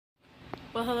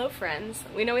Well, hello friends.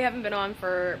 We know we haven't been on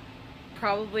for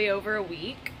probably over a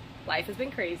week. Life has been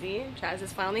crazy. Chaz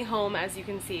is finally home, as you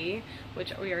can see,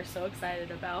 which we are so excited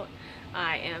about.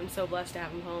 I am so blessed to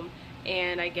have him home.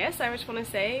 And I guess I just want to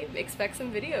say, expect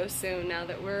some videos soon now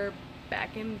that we're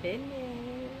back in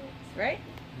business, right?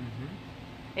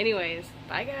 Anyways,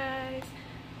 bye guys.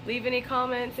 Leave any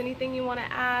comments, anything you want to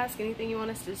ask, anything you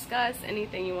want us to discuss,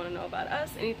 anything you want to know about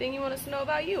us, anything you want us to know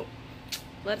about you.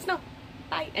 Let us know.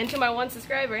 Bye. And to my one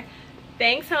subscriber,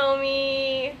 thanks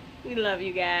homie. We love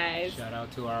you guys. Shout out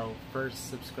to our first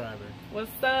subscriber.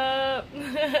 What's up?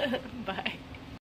 Bye.